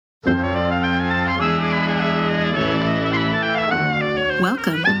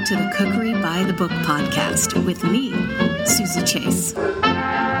Welcome to the Cookery by the Book podcast with me, Susie Chase.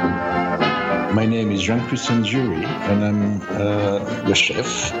 My name is Jean-Christian Jury, and I'm the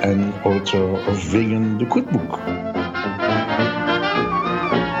chef and author of Vegan the Cookbook.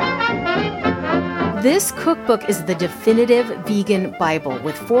 This cookbook is the definitive vegan Bible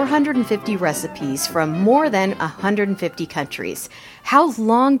with 450 recipes from more than 150 countries. How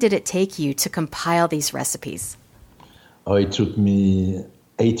long did it take you to compile these recipes? Oh, it took me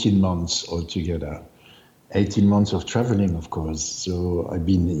 18 months altogether. 18 months of traveling, of course. So I've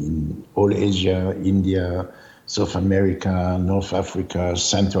been in all Asia, India, South America, North Africa,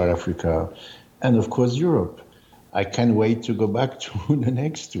 Central Africa, and of course Europe. I can't wait to go back to the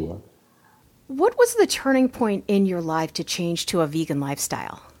next tour. What was the turning point in your life to change to a vegan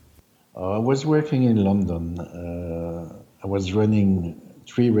lifestyle? I was working in London. I was running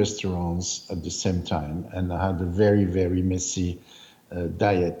 3 restaurants at the same time, and I had a very, very messy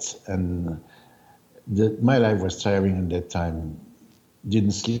diet. And my life was tiring at that time.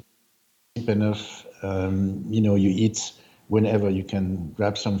 Didn't sleep enough. You eat whenever you can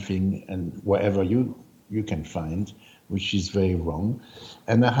grab something and wherever you can find, which is very wrong.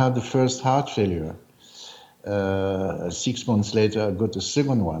 And I had the first heart failure. 6 months later, I got the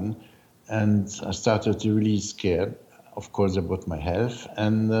second one, and I started to really scared, of course, about my health.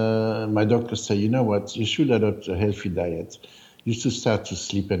 And my doctor said, you know what, you should adopt a healthy diet. You should start to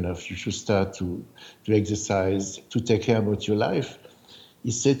sleep enough. You should start to exercise, to take care about your life.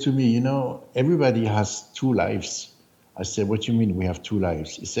 He said to me, everybody has 2 lives. I said, what do you mean we have 2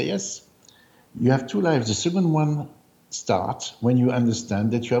 lives? He said, yes, you have 2 lives. The second one starts when you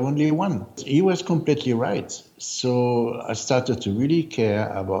understand that you have only one. He was completely right. So I started to really care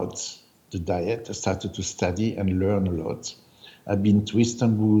about the diet. I started to study and learn a lot. I've been to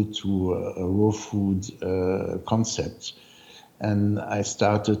Istanbul to a raw food concept. And I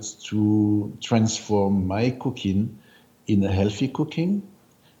started to transform my cooking in a healthy cooking.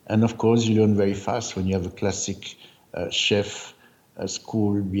 And of course, you learn very fast when you have a classic chef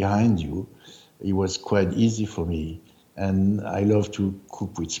school behind you. It was quite easy for me. And I love to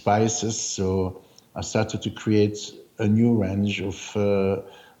cook with spices. So I started to create a new range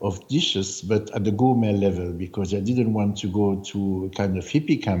of dishes, but at the gourmet level, because I didn't want to go to a kind of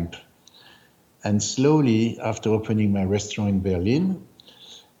hippie camp. And slowly, after opening my restaurant in Berlin,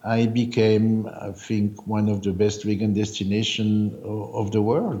 I became, I think, one of the best vegan destinations of the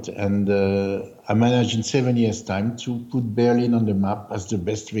world. And I managed in 7 years' time to put Berlin on the map as the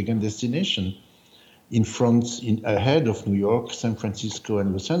best vegan destination, ahead of New York, San Francisco,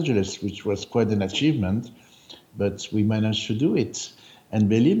 and Los Angeles, which was quite an achievement, but we managed to do it. And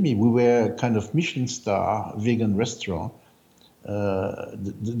believe me, we were a kind of Michelin star vegan restaurant.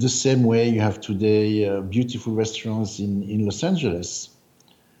 The same way you have today beautiful restaurants in Los Angeles.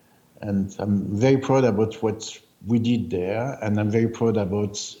 And I'm very proud about what we did there, and I'm very proud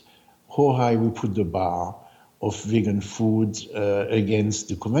about how high we put the bar of vegan food against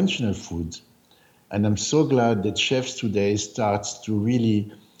the conventional food. And I'm so glad that chefs today start to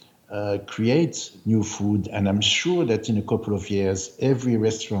really create new food, and I'm sure that in a couple of years, every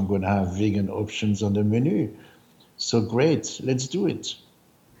restaurant going to have vegan options on the menu. So great, let's do it.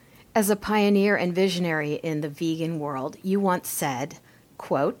 As a pioneer and visionary in the vegan world, you once said,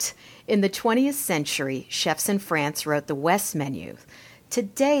 quote, in the 20th century, chefs in France wrote the West menu.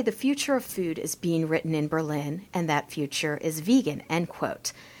 Today, the future of food is being written in Berlin, and that future is vegan, end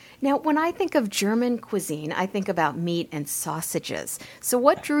quote. Now, when I think of German cuisine, I think about meat and sausages. So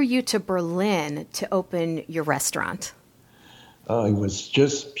what drew you to Berlin to open your restaurant? It was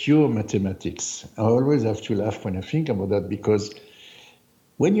just pure mathematics. I always have to laugh when I think about that, because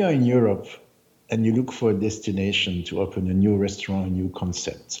when you're in Europe and you look for a destination to open a new restaurant, a new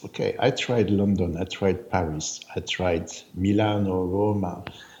concept. Okay, I tried London, I tried Paris, I tried Milano, Roma,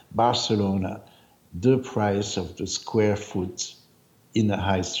 Barcelona. The price of the square foot in a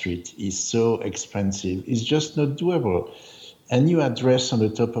high street is so expensive. It's just not doable. And you address on the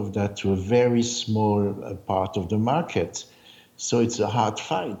top of that to a very small part of the market. So it's a hard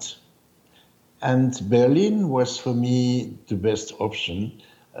fight. And Berlin was for me the best option,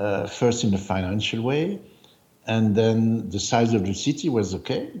 first in a financial way. And then the size of the city was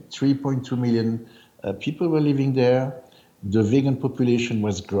okay. 3.2 million people were living there. The vegan population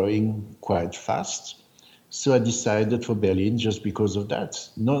was growing quite fast. So I decided for Berlin just because of that.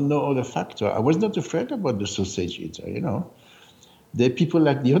 No other factor. I was not afraid about the sausage eater, They're people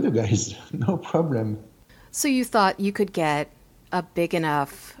like the other guys, no problem. So you thought you could get a big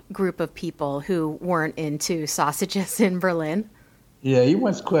enough group of people who weren't into sausages in Berlin? Yeah, it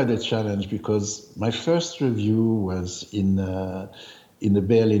was quite a challenge because my first review was in in the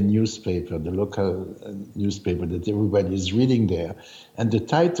Berlin newspaper, the local newspaper that everybody is reading there. And the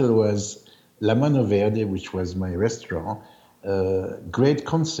title was La Mano Verde, which was my restaurant, great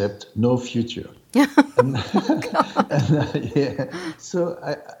concept, no future. and, So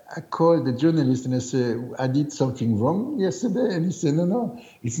I called the journalist and I said, I did something wrong yesterday. And he said, no,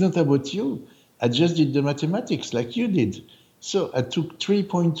 it's not about you. I just did the mathematics like you did. So I took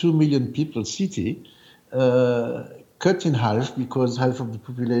 3.2 million people city, cut in half because half of the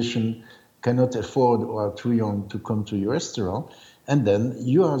population cannot afford or are too young to come to your restaurant. And then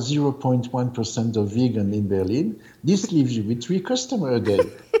you are 0.1% of vegan in Berlin. This leaves you with 3 customers a day.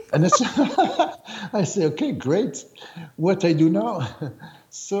 And I say, okay, great. What I do now?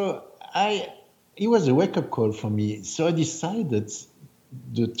 So it was a wake-up call for me. So I decided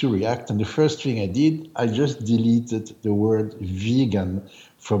to react. And the first thing I did, I just deleted the word vegan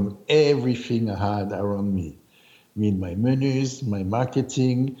from everything I had around me. I mean, my menus, my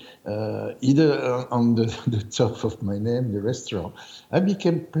marketing, either on the top of my name, the restaurant. I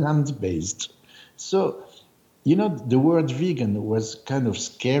became plant-based. So, the word vegan was kind of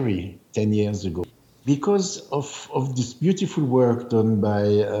scary 10 years ago because of this beautiful work done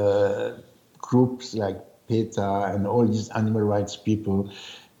by groups like PETA and all these animal rights people.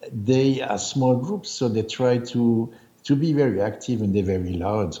 They are small groups, so they try to be very active and they're very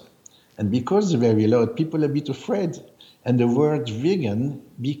loud. And because they're very loud, people are a bit afraid. And the word vegan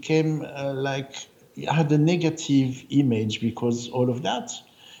became had a negative image because all of that.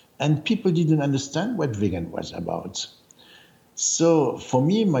 And people didn't understand what vegan was about. So for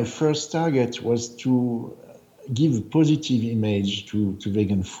me, my first target was to give a positive image to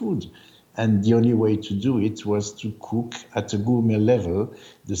vegan food. And the only way to do it was to cook at a gourmet level,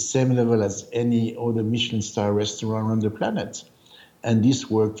 the same level as any other Michelin star restaurant on the planet. And this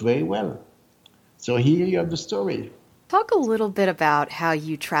worked very well. So here you have the story. Talk a little bit about how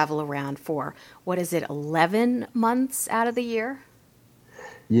you travel around for, 11 months out of the year?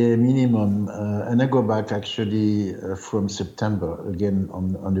 Yeah, minimum. And I go back actually from September, again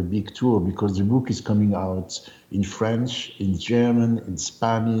on a big tour, because the book is coming out in French, in German, in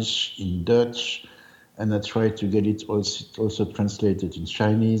Spanish, in Dutch. And I try to get it also translated in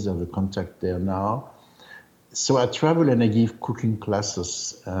Chinese. I have a contact there now. So I travel and I give cooking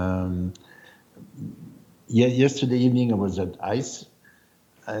classes. Yesterday evening I was at ICE.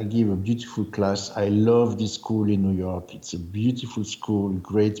 I give a beautiful class. I love this school in New York. It's a beautiful school,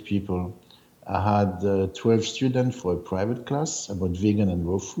 great people. I had 12 students for a private class about vegan and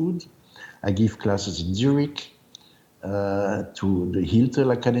raw food. I give classes in Zurich to the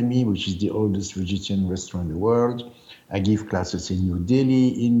Hilton Academy, which is the oldest vegetarian restaurant in the world. I give classes in New Delhi,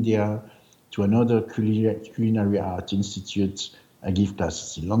 India, to another culinary art institute. I give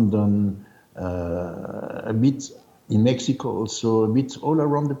classes in London, a bit in Mexico also, a bit all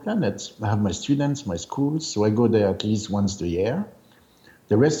around the planet. I have my students, my schools, so I go there at least once a year.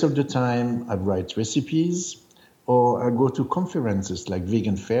 The rest of the time, I write recipes, or I go to conferences like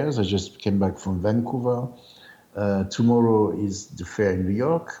vegan fairs. I just came back from Vancouver. Tomorrow is the fair in New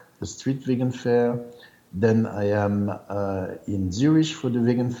York, the street vegan fair. Then I am in Zurich for the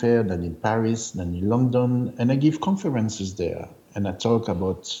vegan fair, then in Paris, then in London, and I give conferences there. And I talk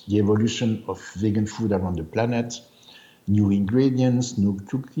about the evolution of vegan food around the planet, new ingredients, new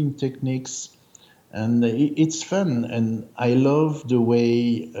cooking techniques. And it's fun. And I love the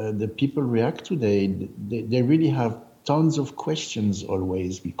way the people react today. They really have tons of questions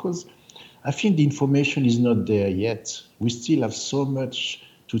always, because I think the information is not there yet. We still have so much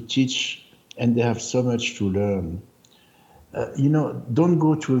to teach, and they have so much to learn. Don't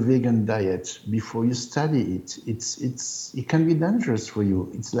go to a vegan diet before you study it. It can be dangerous for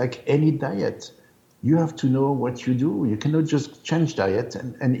you. It's like any diet. You have to know what you do. You cannot just change diet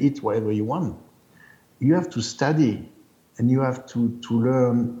and eat whatever you want. You have to study, and you have to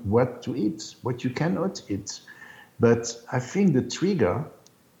learn what to eat, what you cannot eat. But I think the trigger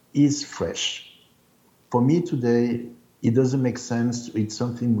is fresh. For me today, it doesn't make sense to eat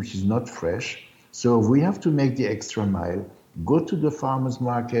something which is not fresh. So we have to make the extra mile. Go to the farmer's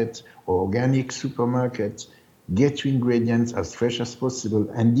market or organic supermarket, get your ingredients as fresh as possible,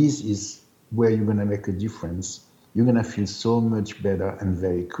 and this is where you're going to make a difference. You're going to feel so much better and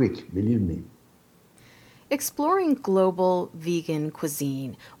very quick, believe me. Exploring global vegan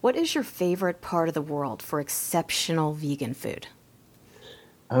cuisine, what is your favorite part of the world for exceptional vegan food?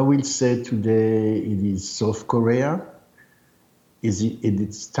 I will say today it is South Korea,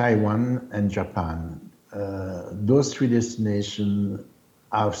 it's Taiwan and Japan. Those 3 destinations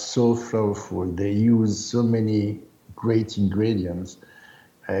are so flavorful. They use so many great ingredients.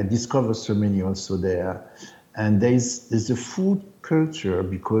 I discovered so many also there. And there's a food culture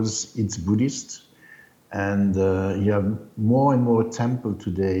because it's Buddhist, and you have more and more temple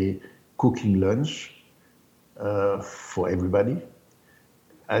today cooking lunch for everybody.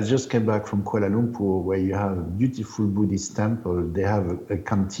 I just came back from Kuala Lumpur, where you have a beautiful Buddhist temple. They have a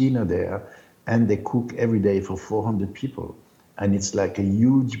cantina there, and they cook every day for 400 people. And it's like a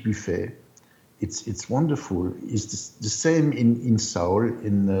huge buffet. It's wonderful. It's the same in Seoul,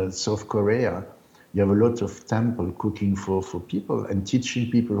 in South Korea. You have a lot of temple cooking for people and teaching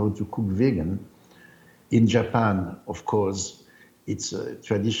people how to cook vegan. In Japan, of course, it's a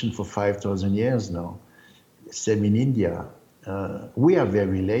tradition for 5,000 years now. Same in India. We are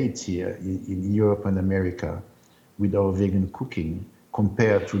very late here in Europe and America with our vegan cooking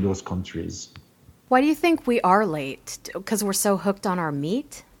compared to those countries. Why do you think we are late? Because we're so hooked on our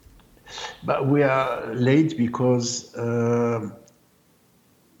meat? But we are late because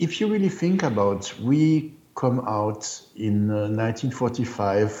if you really think about, we come out in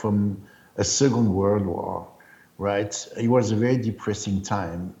 1945 from a Second World War, right? It was a very depressing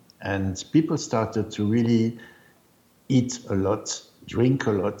time, and people started to really eat a lot, drink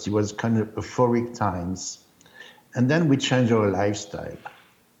a lot. It was kind of euphoric times. And then we changed our lifestyle.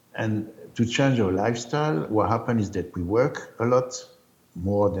 And to change our lifestyle, what happened is that we work a lot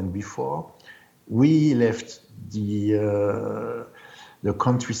more than before. We left the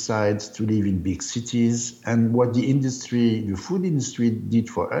countryside to live in big cities. And what the food industry did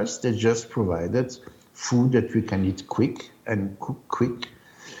for us, they just provided food that we can eat quick and cook quick,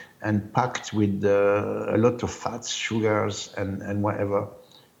 and packed with a lot of fats, sugars, and whatever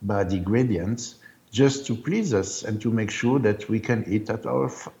bad ingredients, just to please us and to make sure that we can eat at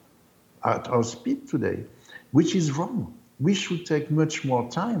our speed today, which is wrong. We should take much more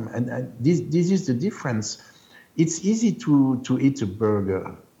time, and this is the difference. It's easy to eat a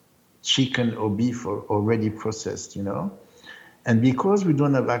burger, chicken or beef already processed, you know. And because we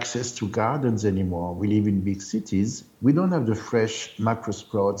don't have access to gardens anymore, we live in big cities, we don't have the fresh macro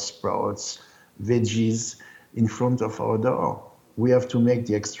sprouts, veggies in front of our door. We have to make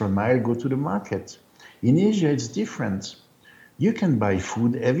the extra mile, go to the market. In Asia, it's different. You can buy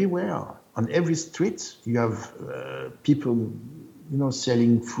food everywhere. On every street, you have people,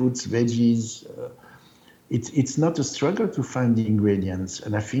 selling fruits, veggies. It's not a struggle to find the ingredients.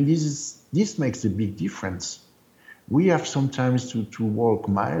 And I think this makes a big difference. We have sometimes to walk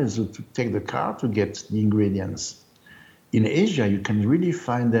miles or to take the car to get the ingredients. In Asia, you can really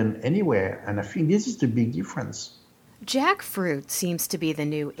find them anywhere, and I think this is the big difference. Jackfruit seems to be the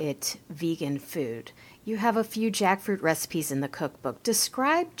new vegan food. You have a few jackfruit recipes in the cookbook.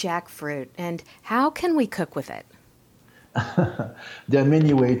 Describe jackfruit, and how can we cook with it? There are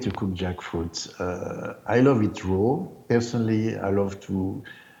many ways to cook jackfruit. I love it raw. Personally, I love to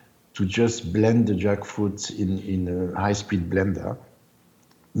just blend the jackfruit in a high-speed blender,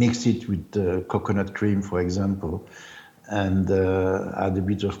 mix it with coconut cream, for example, and add a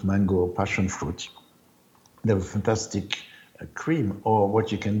bit of mango or passion fruit. They have a fantastic cream. Or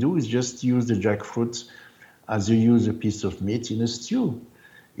what you can do is just use the jackfruit as you use a piece of meat in a stew.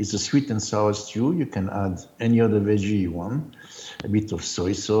 It's a sweet and sour stew. You can add any other veggie you want, a bit of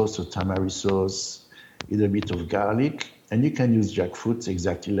soy sauce or tamari sauce, with a bit of garlic. And you can use jackfruit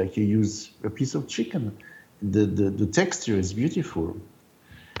exactly like you use a piece of chicken. The texture is beautiful.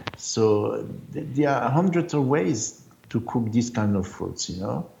 So there are hundreds of ways to cook this kind of fruits,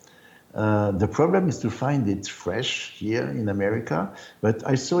 The problem is to find it fresh here in America. But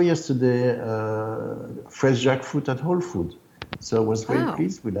I saw yesterday fresh jackfruit at Whole Foods. So I was very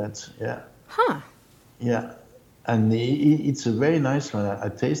pleased with that. Yeah. Huh. Yeah. And it's a very nice one. I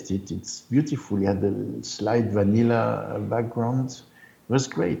tasted it. It's beautiful. It had a slight vanilla background. It was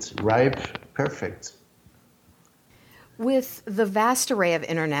great. Ripe, perfect. With the vast array of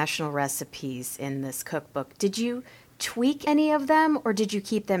international recipes in this cookbook, did you tweak any of them, or did you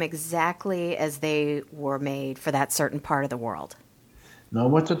keep them exactly as they were made for that certain part of the world? Now,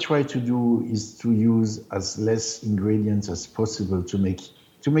 what I try to do is to use as less ingredients as possible to make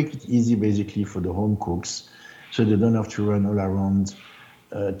it easy, basically, for the home cooks, so they don't have to run all around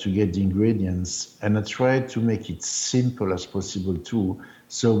to get the ingredients. And I try to make it simple as possible too.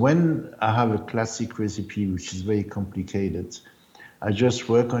 So when I have a classic recipe which is very complicated, I just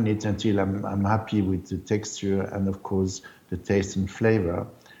work on it until I'm happy with the texture and, of course, the taste and flavor,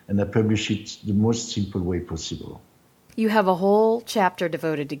 and I publish it the most simple way possible. You have a whole chapter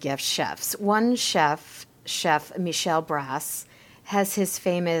devoted to guest chefs. One chef, Chef Michel Brass, has his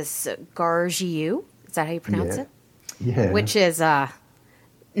famous gargiu. Is that how you pronounce it? Yeah. Which is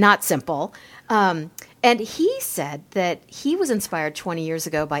not simple. And he said that he was inspired 20 years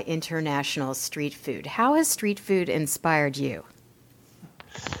ago by international street food. How has street food inspired you?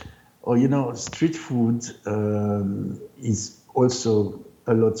 Or, street food is also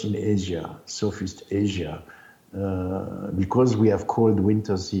a lot in Asia, Southeast Asia. Because we have cold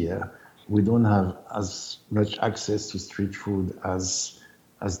winters here, we don't have as much access to street food as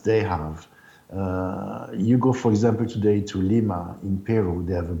they have. You go, for example, today to Lima in Peru.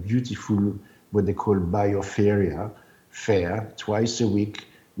 They have a beautiful, what they call bioferia fair, twice a week,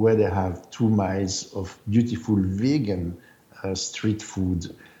 where they have 2 miles of beautiful vegan street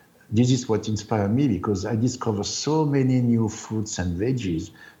food. This is what inspired me, because I discovered so many new fruits and veggies.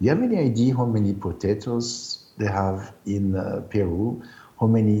 Do you have any idea how many potatoes they have in Peru? How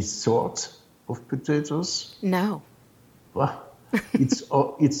many sorts of potatoes? No. Well, it's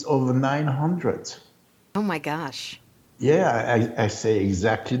over 900. Oh my gosh. Yeah, I say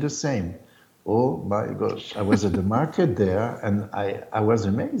exactly the same. Oh my gosh, I was at the market there and I was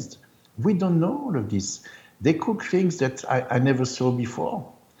amazed. We don't know all of this. They cook things that I never saw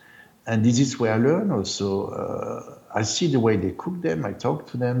before. And this is where I learn also. I see the way they cook them, I talk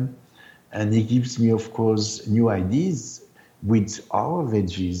to them, and it gives me, of course, new ideas with our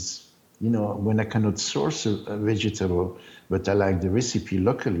veggies. When I cannot source a vegetable, but I like the recipe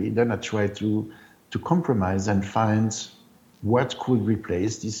locally, then I try to compromise and find what could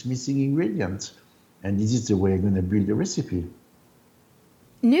replace this missing ingredient. And this is the way I'm going to build a recipe.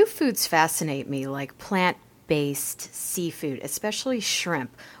 New foods fascinate me, like plant-based seafood, especially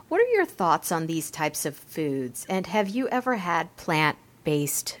shrimp. What are your thoughts on these types of foods? And have you ever had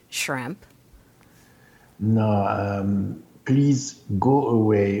plant-based shrimp? No, please go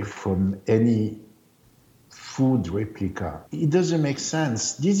away from any food replica. It doesn't make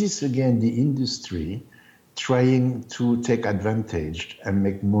sense. This is, again, the industry trying to take advantage and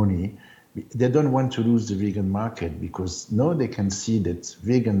make money. They don't want to lose the vegan market, because now they can see that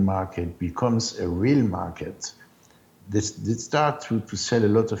vegan market becomes a real market. They start to sell a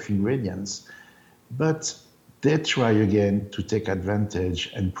lot of ingredients, but they try again to take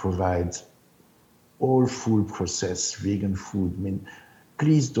advantage and provide all full processed vegan food. I mean,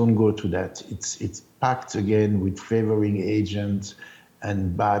 please don't go to that. It's packed again with flavoring agents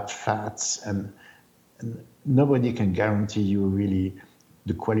and bad fats, and nobody can guarantee you really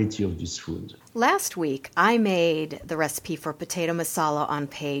the quality of this food. Last week, I made the recipe for potato masala on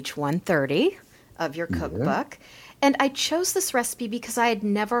page 130 of your cookbook. Yeah. And I chose this recipe because I had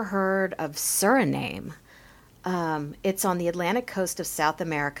never heard of Suriname. It's on the Atlantic coast of South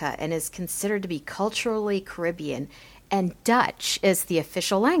America and is considered to be culturally Caribbean, and Dutch is the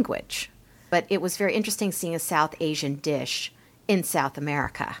official language. But it was very interesting seeing a South Asian dish in South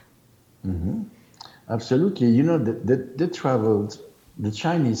America. Mm-hmm. Absolutely. They traveled, the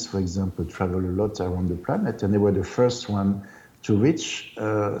Chinese, for example, traveled a lot around the planet, and they were the first one to reach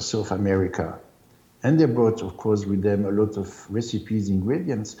South America. And they brought, of course, with them a lot of recipes,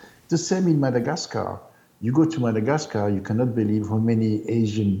 ingredients. The same in Madagascar. You go to Madagascar, you cannot believe how many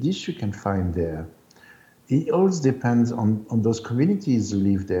Asian dishes you can find there. It all depends on those communities who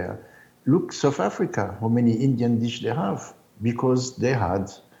live there. Look, South Africa, how many Indian dishes they have, because they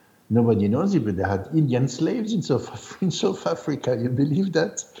had, nobody knows it, but they had Indian slaves in South Africa. You believe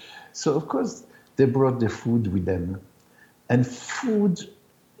that? So, of course, they brought the food with them. And food,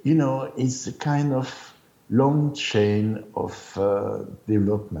 is a kind of long chain of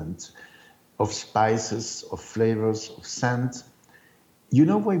development, of spices, of flavors, of scent. You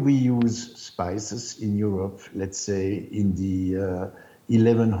know why we use spices in Europe, let's say in the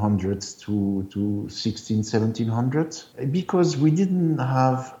 1100s to 16, 1700s? Because we didn't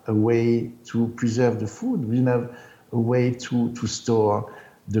have a way to preserve the food. We didn't have a way to store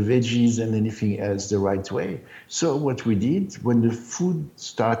the veggies and anything else the right way. So what we did, when the food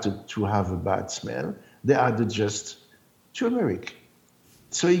started to have a bad smell, they added just turmeric.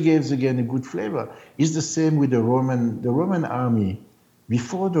 So it gives again a good flavor. It's the same with the Roman army.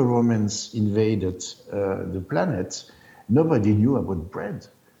 Before the Romans invaded the planet, nobody knew about bread.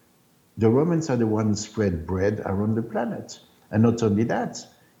 The Romans are the ones who spread bread around the planet. And not only that,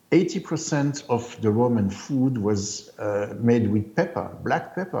 80% of the Roman food was made with pepper,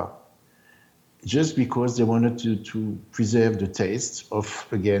 black pepper, just because they wanted to preserve the taste of,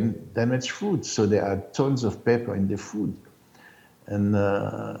 again, damaged food. So there are tons of pepper in the food. And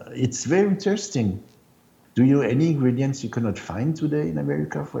it's very interesting. Do you know any ingredients you cannot find today in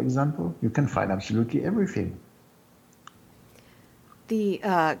America, for example? You can find absolutely everything. The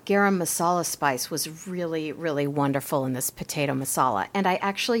garam masala spice was really, really wonderful in this potato masala, and I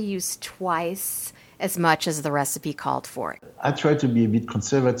actually used twice as much as the recipe called for. I try to be a bit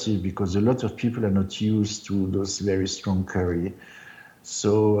conservative because a lot of people are not used to those very strong curry.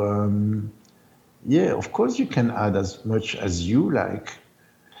 So, yeah, of course you can add as much as you like.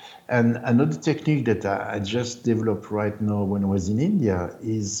 And another technique that I just developed right now when I was in India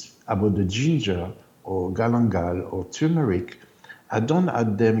is about the ginger or galangal or turmeric. I don't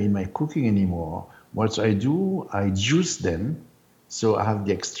add them in my cooking anymore. What I do, I juice them. So I have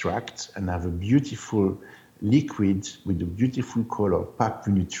the extract and I have a beautiful liquid with a beautiful color,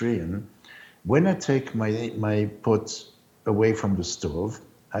 Papnutrient. When I take my pot away from the stove,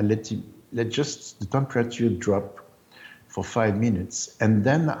 I let just the temperature drop for 5 minutes, and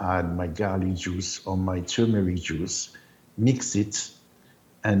then add my garlic juice or my turmeric juice, mix it,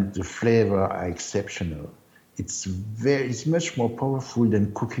 and the flavor are exceptional. It's much more powerful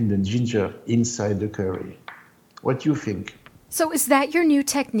than cooking the ginger inside the curry. What do you think? So is that your new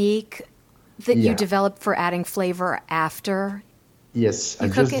technique that you developed for adding flavor after? Yes, I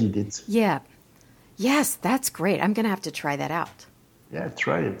just did it. Yeah. Yes, that's great. I'm going to have to try that out. Yeah,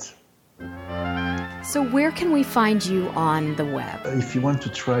 try it. So where can we find you on the web? If you want to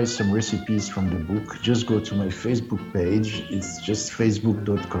try some recipes from the book, just go to my Facebook page. It's just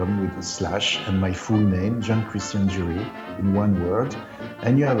facebook.com with a slash and my full name, Jean-Christian Jury, in one word.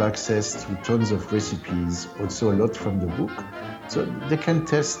 And you have access to tons of recipes, also a lot from the book. So they can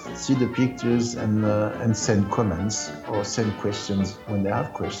test, see the pictures and send comments or send questions when they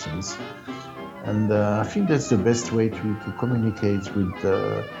have questions. And I think that's the best way to communicate with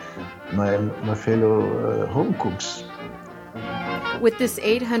my fellow home cooks. With this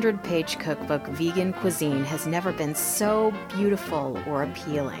 800-page cookbook, vegan cuisine has never been so beautiful or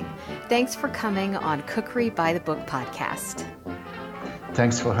appealing. Thanks for coming on Cookery by the Book podcast.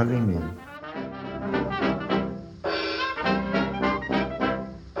 Thanks for having me.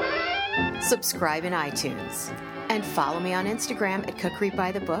 Subscribe in iTunes. And follow me on Instagram at Cookery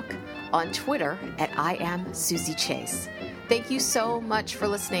by the Book, on Twitter at I am Susie Chase. Thank you so much for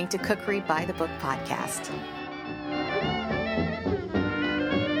listening to Cookery by the Book podcast.